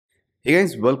Hey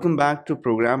guys, welcome back to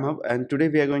ProgramHub, and today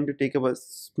we are going to take up a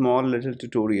small little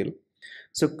tutorial.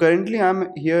 So currently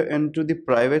I'm here into the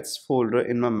privates folder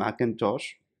in my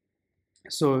Macintosh.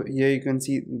 So here you can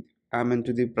see I'm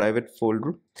into the private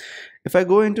folder. If I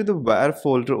go into the var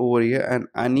folder over here and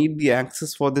I need the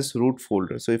access for this root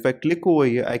folder. So if I click over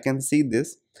here, I can see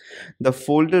this. The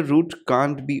folder root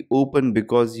can't be opened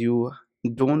because you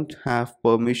don't have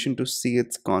permission to see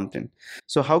its content.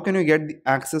 So how can you get the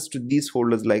access to these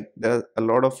folders? Like there are a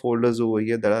lot of folders over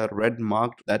here that are red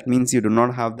marked. That means you do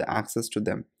not have the access to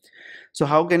them. So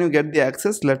how can you get the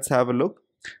access? Let's have a look.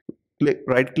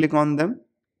 Right click on them,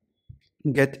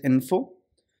 get info.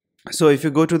 So if you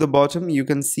go to the bottom, you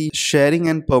can see sharing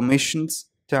and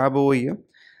permissions tab over here.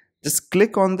 Just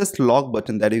click on this log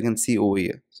button that you can see over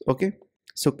here. Okay,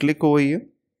 so click over here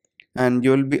and you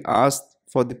will be asked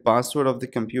for the password of the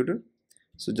computer.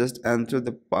 So just enter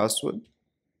the password.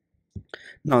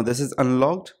 Now this is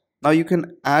unlocked. Now you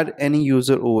can add any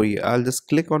user over here. I'll just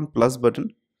click on plus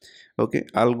button. Okay,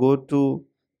 I'll go to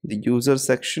the user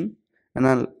section and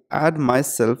I'll add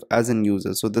myself as a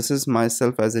user. So this is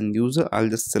myself as a user. I'll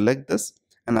just select this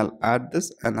and I'll add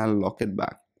this and I'll lock it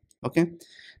back. Okay,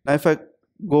 now if I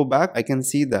go back, I can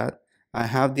see that I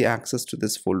have the access to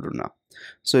this folder now.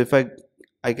 So if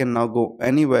I can now go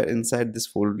anywhere inside this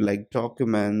folder, like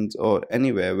documents or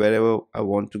anywhere wherever I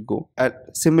want to go.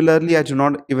 Similarly, I do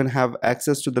not even have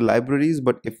access to the libraries,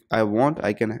 but if I want,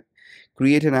 I can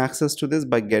create an access to this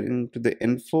by getting to the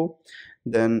info.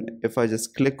 Then if I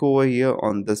just click over here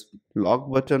on this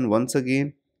log button once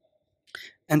again,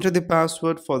 enter the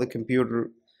password for the computer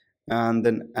and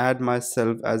then add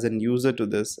myself as a user to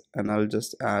this, and I'll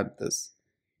just add this.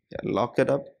 Yeah, lock it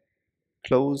up,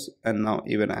 close, and now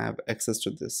even I have access to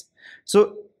this.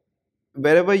 So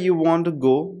wherever you want to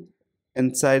go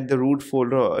inside the root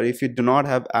folder, or if you do not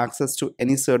have access to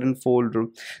any certain folder,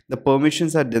 the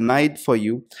permissions are denied for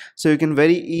you, so you can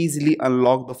very easily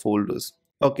unlock the folders.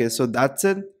 Okay, so that's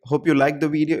it. Hope you liked the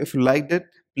video. If you liked it,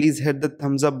 please hit the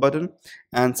thumbs up button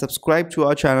and subscribe to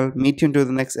our channel. Meet you into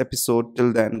the next episode.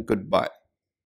 Till then, goodbye.